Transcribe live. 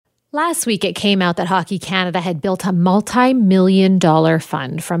Last week, it came out that Hockey Canada had built a multi-million-dollar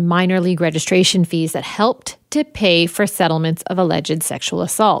fund from minor league registration fees that helped to pay for settlements of alleged sexual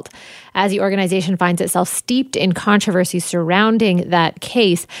assault. As the organization finds itself steeped in controversy surrounding that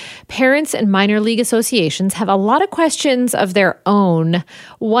case, parents and minor league associations have a lot of questions of their own.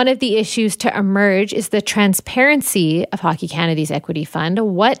 One of the issues to emerge is the transparency of Hockey Canada's equity fund.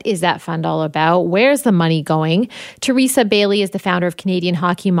 What is that fund all about? Where's the money going? Teresa Bailey is the founder of Canadian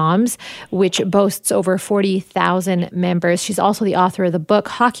Hockey Moms, which boasts over 40,000 members. She's also the author of the book,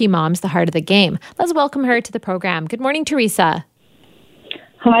 Hockey Moms, The Heart of the Game. Let's welcome her to the program. Good morning, Teresa.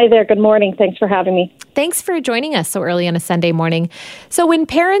 Hi there. Good morning. Thanks for having me. Thanks for joining us so early on a Sunday morning. So when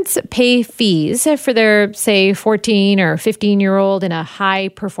parents pay fees for their, say, 14 or 15-year-old in a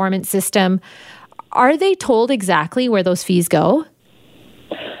high-performance system, are they told exactly where those fees go?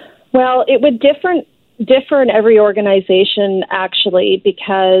 Well, it would differ in every organization, actually,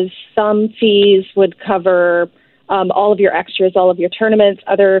 because some fees would cover all of your extras, all of your tournaments.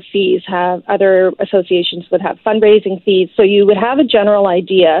 Other associations would have fundraising fees. So you would have a general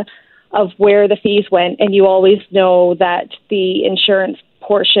idea of where the fees went, and you always know that the insurance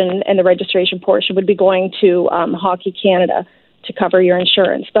portion and the registration portion would be going to Hockey Canada to cover your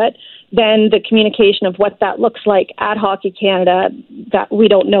insurance. But then the communication of what that looks like at Hockey Canada, that we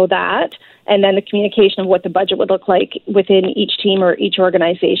don't know that. And then the communication of what the budget would look like within each team or each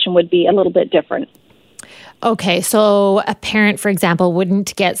organization would be a little bit different. Okay, so a parent, for example,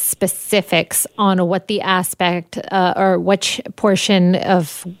 wouldn't get specifics on what the aspect or which portion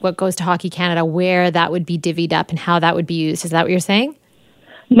of what goes to Hockey Canada, where that would be divvied up and how that would be used. Is that what you're saying?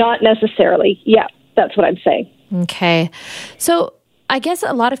 Not necessarily. Yeah, that's what I'm saying. Okay. So I guess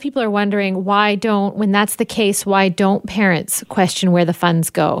a lot of people are wondering when that's the case, why don't parents question where the funds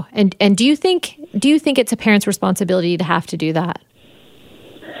go? And do you think it's a parent's responsibility to have to do that?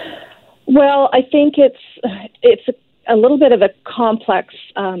 Well, I think it's a little bit of a complex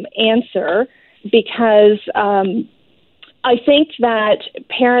answer because I think that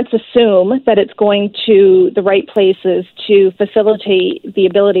parents assume that it's going to the right places to facilitate the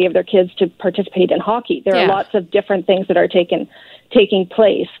ability of their kids to participate in hockey. There are lots of different things that are taking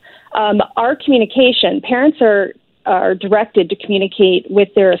place. Our communication, parents are directed to communicate with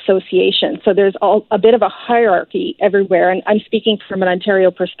their association. So there's a bit of a hierarchy everywhere. And I'm speaking from an Ontario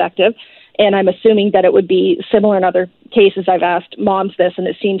perspective, and I'm assuming that it would be similar in other cases. I've asked moms this, and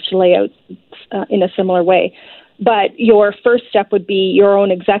it seems to lay out in a similar way. But your first step would be your own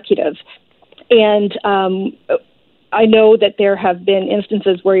executive. And I know that there have been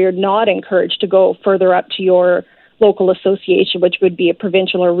instances where you're not encouraged to go further up to your local association, which would be a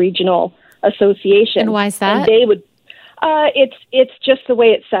provincial or regional association. And why is that? And they would. It's just the way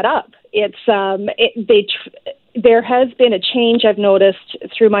it's set up. There has been a change I've noticed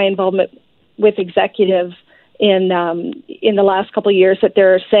through my involvement with executives in the last couple of years, that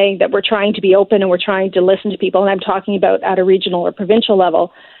they're saying that we're trying to be open and we're trying to listen to people. And I'm talking about at a regional or provincial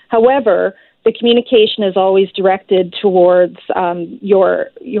level. However, the communication is always directed towards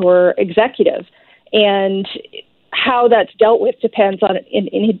your executive, and how that's dealt with depends on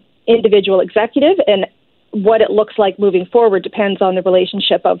an individual executive, and what it looks like moving forward depends on the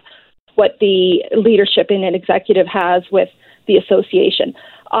relationship of what the leadership in an executive has with the association.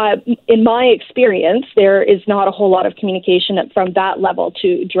 In my experience, there is not a whole lot of communication from that level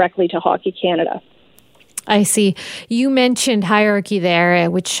directly to Hockey Canada. I see. You mentioned hierarchy there,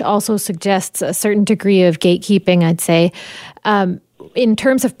 which also suggests a certain degree of gatekeeping, I'd say. In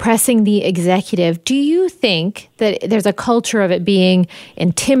terms of pressing the executive, do you think that there's a culture of it being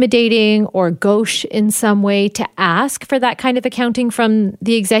intimidating or gauche in some way to ask for that kind of accounting from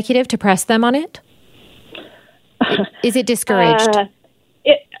the executive, to press them on it? Is it discouraged?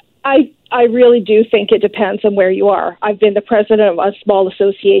 I really do think it depends on where you are. I've been the president of a small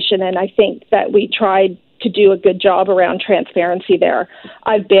association, and I think that we tried to do a good job around transparency there.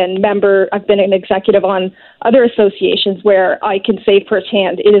 I've been an executive on other associations where I can say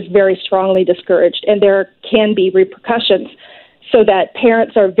firsthand it is very strongly discouraged, and there can be repercussions, so that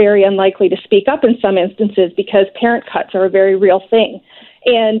parents are very unlikely to speak up in some instances because parent cuts are a very real thing.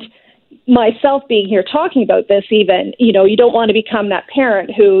 And myself being here talking about this, even, you don't want to become that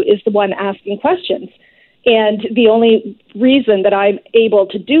parent who is the one asking questions. And the only reason that I'm able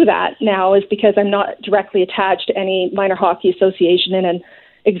to do that now is because I'm not directly attached to any minor hockey association in an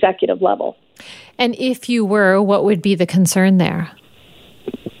executive level. And if you were, what would be the concern there?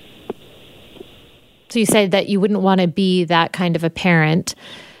 So you said that you wouldn't want to be that kind of a parent.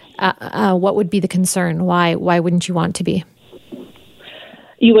 What would be the concern? Why wouldn't you want to be?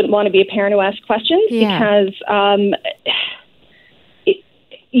 You wouldn't want to be a parent who asks questions? Yeah. Because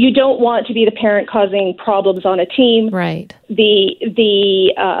you don't want to be the parent causing problems on a team. Right.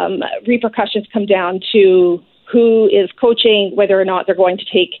 The repercussions come down to who is coaching, whether or not they're going to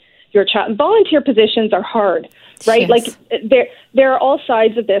take your child. Volunteer positions are hard, right? Yes. Like there are all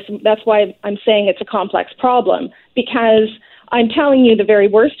sides of this. That's why I'm saying it's a complex problem, because I'm telling you the very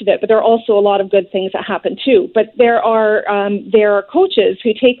worst of it, but there are also a lot of good things that happen too. But there are coaches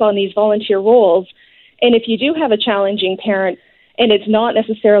who take on these volunteer roles, and if you do have a challenging parent and it's not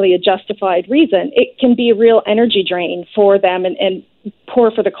necessarily a justified reason, it can be a real energy drain for them and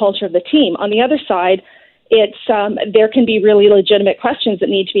poor for the culture of the team. On the other side, there can be really legitimate questions that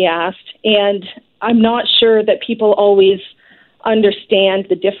need to be asked, and I'm not sure that people always understand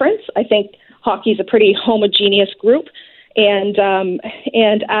the difference. I think hockey is a pretty homogeneous group, and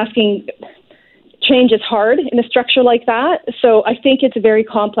asking change is hard in a structure like that. So I think it's a very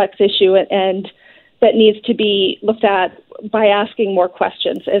complex issue, and that needs to be looked at by asking more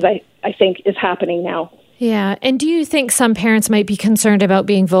questions, as I think is happening now. Yeah. And do you think some parents might be concerned about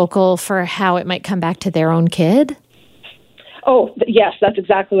being vocal for how it might come back to their own kid? Oh, yes, that's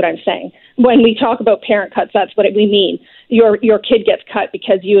exactly what I'm saying. When we talk about parent cuts, that's what we mean. Your kid gets cut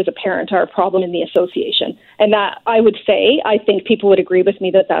because you as a parent are a problem in the association. And that, I would say, I think people would agree with me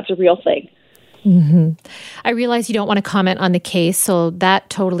that that's a real thing. Mm-hmm. I realize you don't want to comment on the case, so that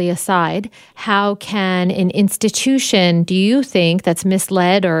totally aside, how can an institution, do you think, that's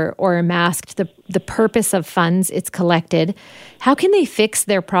misled or masked the purpose of funds it's collected, how can they fix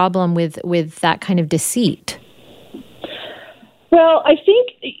their problem with that kind of deceit? Well, I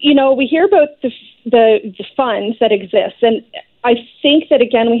think, we hear about the funds that exist, and I think that,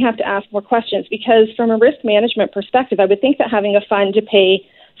 again, we have to ask more questions, because from a risk management perspective, I would think that having a fund to pay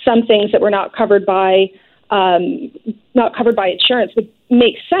some things that were not covered by insurance would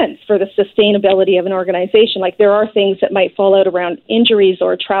make sense for the sustainability of an organization. Like, there are things that might fall out around injuries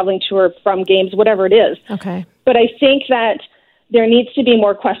or traveling to or from games, whatever it is. Okay. But I think that there needs to be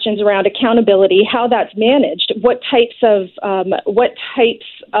more questions around accountability, how that's managed, what types of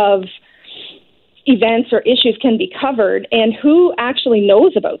events or issues can be covered, and who actually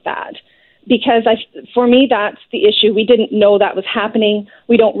knows about that. Because for me, that's the issue. We didn't know that was happening.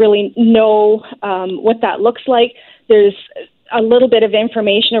 We don't really know what that looks like. There's a little bit of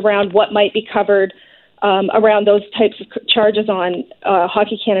information around what might be covered around those types of charges on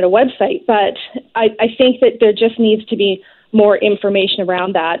Hockey Canada website. But I think that there just needs to be more information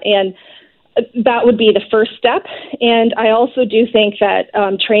around that. And that would be the first step. And I also do think that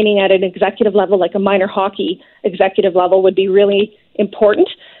training at an executive level, like a minor hockey executive level, would be really important,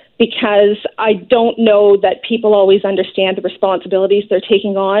 because I don't know that people always understand the responsibilities they're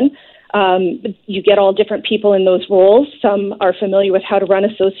taking on. You get all different people in those roles. Some are familiar with how to run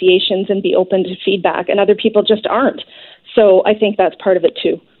associations and be open to feedback, and other people just aren't. So I think that's part of it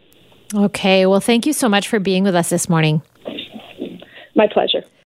too. Okay. Well, thank you so much for being with us this morning. My pleasure.